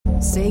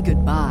Say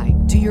goodbye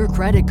to your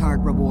credit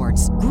card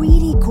rewards.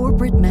 Greedy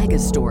corporate mega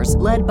stores,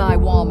 led by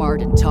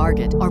Walmart and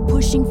Target, are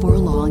pushing for a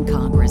law in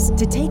Congress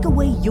to take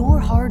away your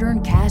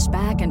hard-earned cash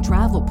back and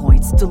travel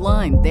points to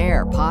line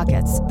their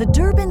pockets. The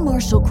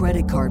Durbin-Marshall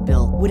credit card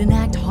bill would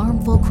enact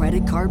harmful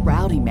credit card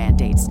routing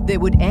mandates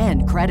that would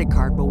end credit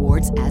card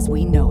rewards as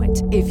we know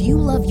it. If you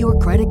love your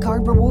credit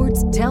card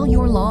rewards, tell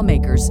your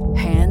lawmakers,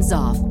 hands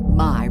off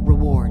my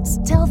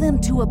rewards. Tell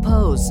them to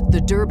oppose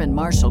the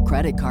Durbin-Marshall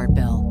credit card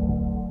bill.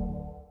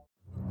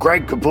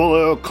 Greg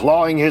Capullo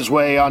clawing his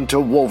way onto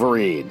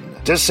Wolverine.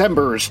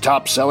 December's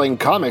top-selling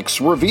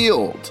comics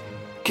revealed.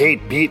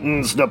 Kate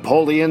Beaton's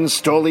Napoleon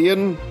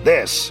Stolian.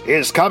 This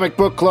is Comic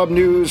Book Club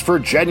news for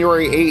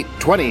January 8,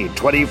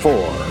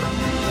 2024.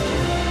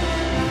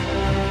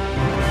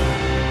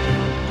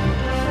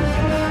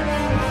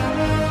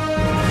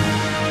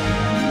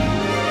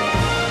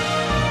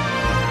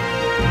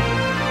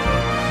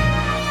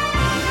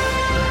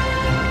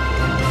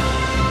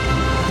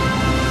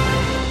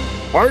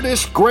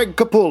 Artist Greg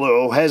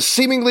Capullo has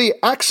seemingly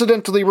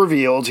accidentally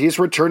revealed he's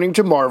returning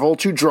to Marvel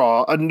to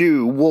draw a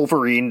new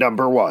Wolverine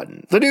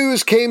 #1. The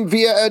news came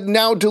via a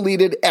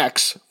now-deleted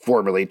X,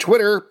 formerly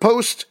Twitter,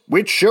 post,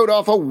 which showed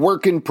off a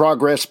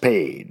work-in-progress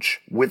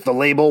page, with the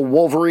label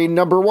Wolverine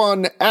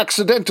 #1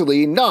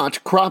 accidentally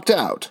not cropped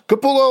out.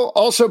 Capullo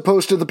also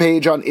posted the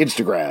page on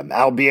Instagram,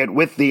 albeit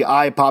with the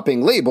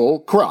eye-popping label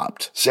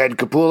cropped. Said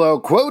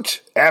Capullo,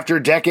 quote, "After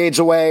decades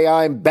away,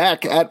 I'm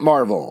back at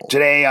Marvel.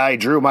 Today I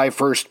drew my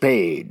first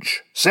page.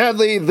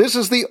 Sadly, this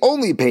is the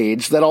only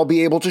page that I'll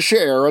be able to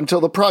share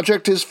until the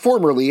project is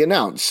formally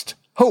announced.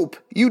 Hope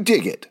you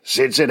dig it.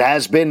 Since it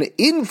has been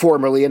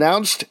informally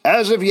announced,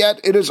 as of yet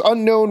it is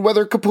unknown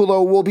whether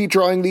Capullo will be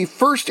drawing the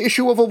first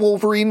issue of a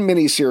Wolverine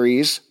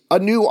miniseries, a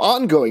new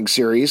ongoing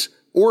series,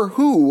 or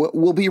who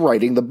will be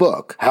writing the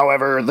book.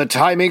 However, the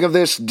timing of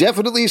this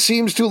definitely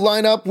seems to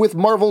line up with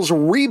Marvel's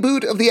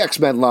reboot of the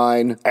X-Men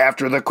line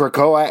after the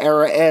Krakoa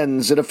era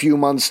ends in a few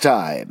months'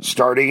 time.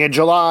 Starting in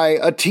July,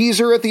 a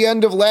teaser at the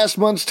end of last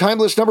month's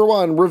Timeless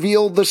 #1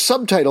 revealed the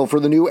subtitle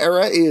for the new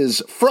era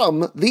is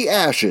From the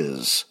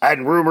Ashes,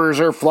 and rumors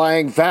are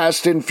flying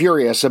fast and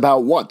furious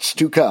about what's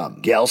to come.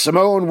 Gail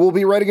Simone will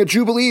be writing a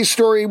Jubilee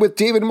story with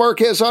David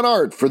Marquez on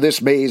art for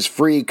this May's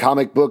free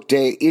Comic Book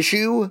Day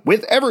issue,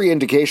 with every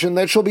indication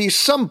that she'll be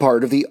some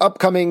part of the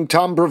upcoming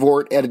Tom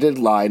Brevoort-edited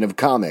line of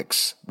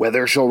comics.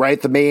 Whether she'll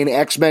write the main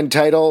X-Men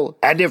title,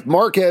 and if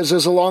Marquez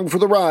is along for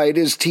the ride,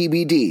 is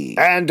TBD.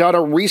 And on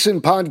a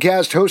recent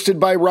podcast hosted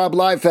by Rob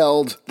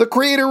Liefeld, the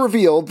creator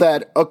revealed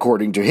that,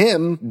 according to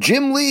him,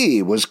 Jim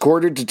Lee was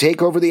courted to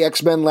take over the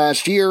X-Men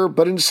last year,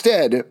 but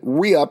instead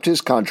re-upped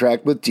his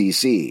contract with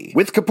DC.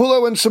 With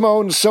Capullo and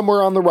Simone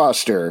somewhere on the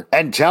roster,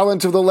 and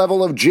talent of the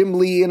level of Jim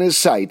Lee in his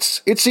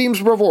sights, it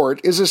seems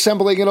Brevoort is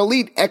assembling an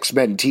elite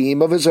X-Men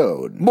team of his own.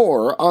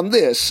 More on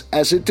this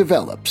as it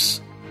develops.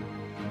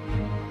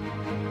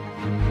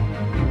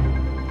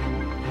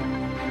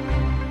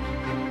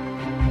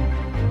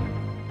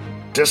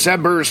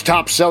 December's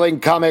top-selling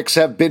comics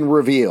have been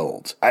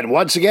revealed, and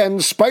once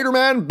again,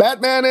 Spider-Man,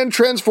 Batman, and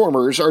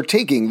Transformers are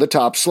taking the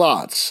top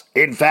slots.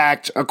 In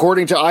fact,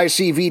 according to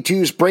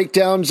ICV2's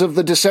breakdowns of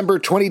the December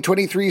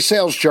 2023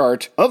 sales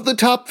chart, of the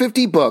top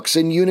 50 books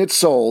in units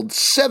sold,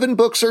 7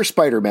 books are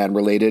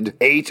Spider-Man-related,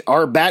 8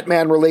 are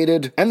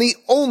Batman-related, and the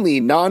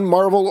only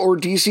non-Marvel or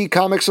DC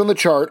comics on the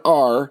chart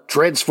are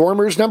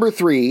Transformers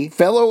 #3,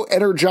 fellow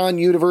Energon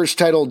Universe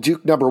title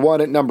Duke #1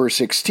 at number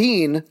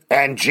 16,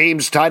 and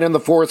James Tynion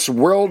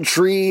IV's World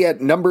Tree at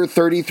number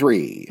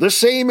 33. The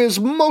same is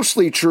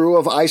mostly true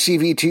of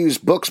ICV2's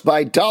Books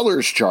by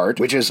Dollars chart,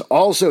 which is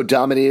also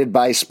dominated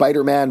by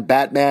Spider-Man,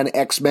 Batman,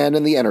 X-Men,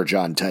 and the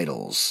Energon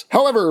titles.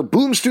 However,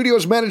 Boom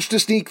Studios managed to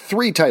sneak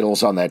 3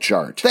 titles on that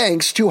chart,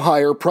 thanks to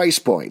higher price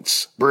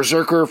points.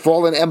 Berserker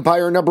Fallen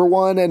Empire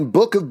 #1 and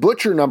Book of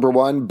Butcher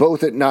 #1,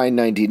 both at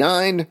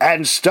 $9.99,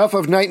 and Stuff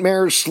of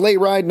Nightmares Sleigh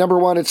Ride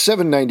 #1 at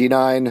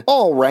 $7.99,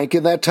 all rank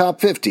in that top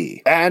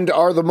 50, and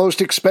are the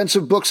most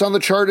expensive books on the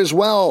chart as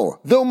well,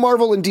 though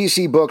Marvel and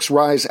DC books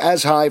rise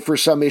as high for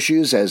some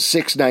issues as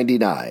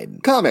 $6.99.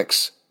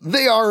 Comics,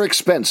 they are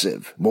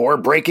expensive. More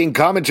breaking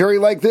commentary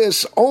like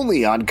this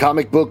only on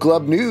Comic Book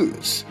Club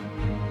News.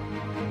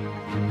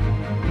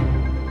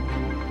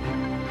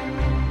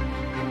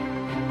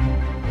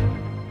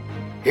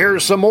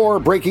 Here's some more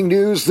breaking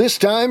news, this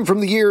time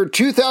from the year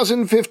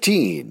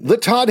 2015. The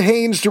Todd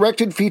Haynes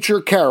directed feature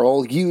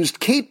Carol used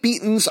Kate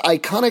Beaton's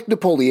iconic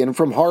Napoleon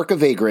from Hark a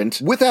Vagrant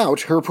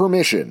without her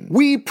permission.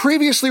 We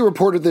previously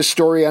reported this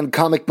story on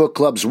Comic Book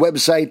Club's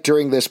website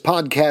during this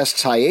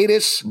podcast's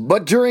hiatus,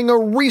 but during a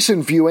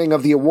recent viewing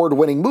of the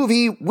award-winning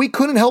movie, we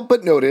couldn't help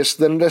but notice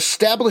that an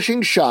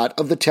establishing shot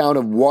of the town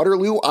of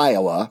Waterloo,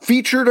 Iowa,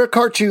 featured a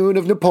cartoon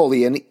of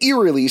Napoleon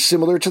eerily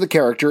similar to the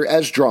character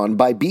as drawn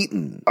by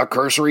Beaton. A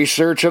cursory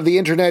search research of the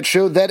internet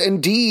showed that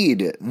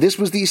indeed, this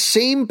was the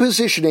same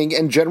positioning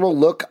and general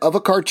look of a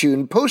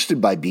cartoon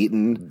posted by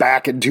Beaton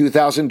back in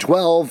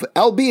 2012,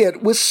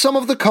 albeit with some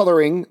of the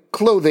coloring,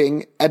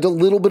 clothing, and a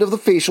little bit of the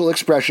facial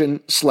expression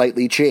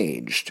slightly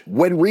changed.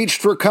 When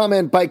reached for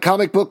comment by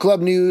Comic Book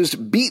Club News,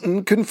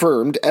 Beaton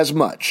confirmed as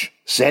much.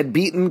 Said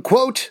Beaton,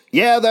 quote,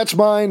 "Yeah, that's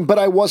mine, but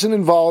I wasn't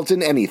involved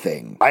in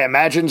anything. I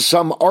imagine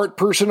some art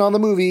person on the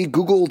movie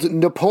Googled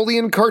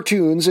Napoleon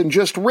cartoons and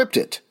just ripped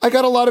it. I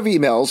got a lot of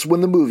emails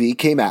when the movie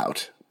came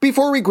out."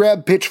 Before we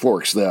grab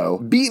pitchforks, though,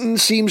 Beaton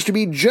seems to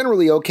be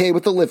generally okay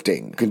with the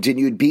lifting.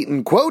 Continued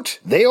Beaton, quote,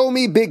 "They owe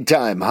me big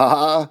time,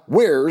 haha.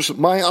 Where's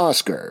my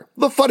Oscar?"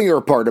 The funnier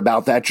part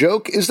about that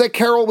joke is that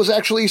Carol was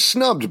actually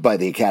snubbed by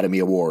the Academy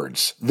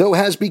Awards, though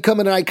has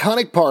become an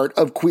iconic part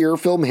of queer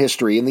film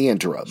history in the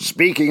interim.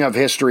 Speaking of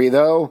history,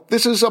 though,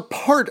 this is a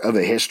part of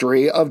a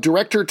history of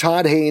director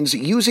Todd Haynes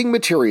using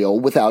material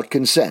without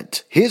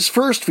consent. His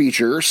first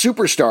feature,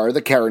 Superstar,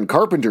 the Karen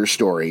Carpenter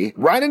story,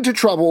 ran into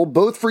trouble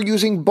both for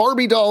using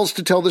Barbie dolls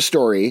to tell the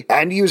story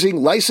and using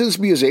licensed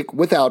music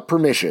without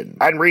permission.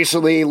 And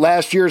recently,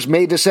 last year's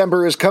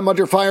May-December has come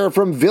under fire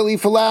from Vili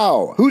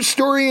Falau, whose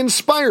story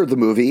inspired the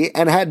movie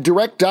and had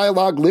direct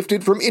dialogue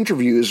lifted from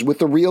interviews with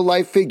the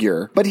real-life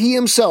figure, but he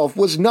himself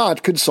was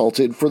not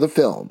consulted for the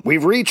film.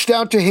 We've reached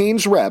out to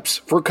Haynes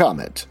reps for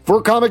comment.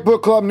 For Comic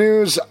Book Club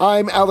News,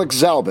 I'm Alex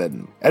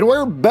Zalbin, and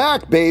we're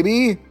back,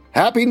 baby!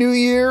 Happy New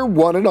Year,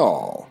 one and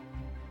all.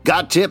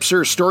 Got tips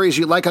or stories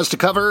you'd like us to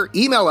cover?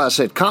 Email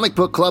us at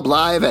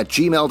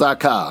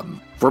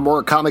comicbookclublive@gmail.com. For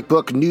more comic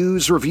book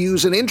news,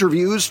 reviews, and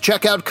interviews,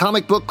 check out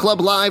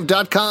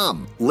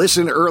comicbookclublive.com.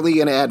 Listen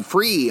early and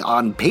ad-free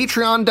on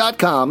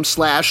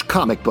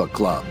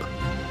patreon.com/comicbookclub.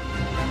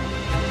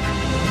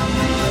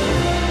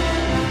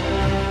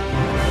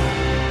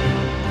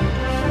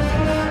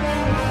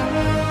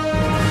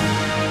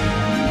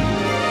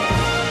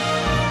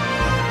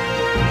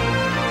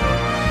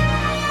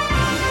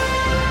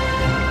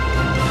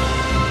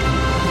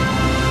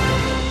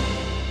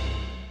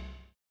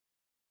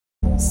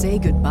 Say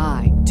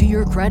goodbye to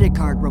your credit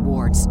card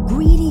rewards.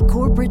 Greedy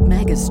corporate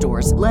mega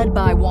stores, led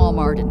by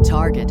Walmart and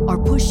Target, are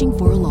pushing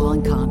for a law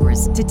in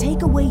Congress to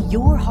take away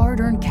your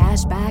hard-earned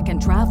cash back and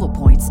travel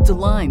points to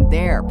line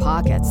their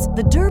pockets.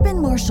 The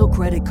Durbin-Marshall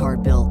credit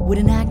card bill would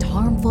enact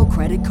harmful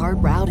credit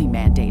card routing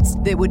mandates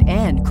that would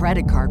end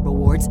credit card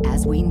rewards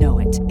as we know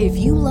it. If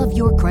you love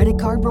your credit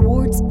card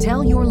rewards,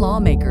 tell your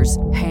lawmakers,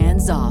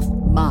 hands off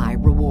my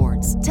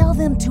rewards. Tell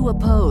them to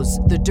oppose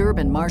the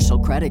Durbin-Marshall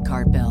credit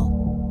card bill.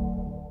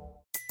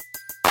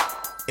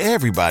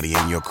 Everybody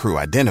in your crew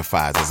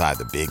identifies as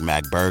either Big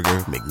Mac Burger,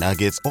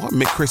 McNuggets, or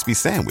McCrispy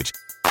Sandwich.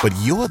 But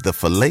you're the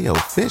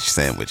Filet-O-Fish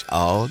Sandwich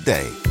all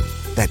day.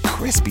 That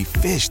crispy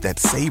fish, that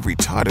savory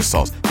tartar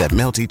sauce, that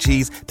melty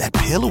cheese, that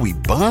pillowy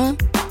bun.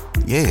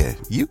 Yeah,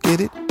 you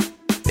get it.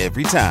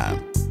 Every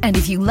time. And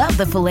if you love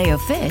the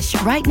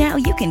Filet-O-Fish, right now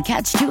you can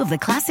catch two of the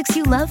classics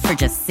you love for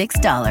just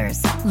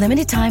 $6.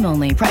 Limited time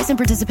only. Price and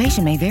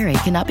participation may vary.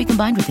 Cannot be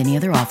combined with any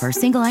other offer.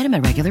 Single item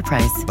at regular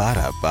price.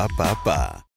 Ba-da-ba-ba-ba.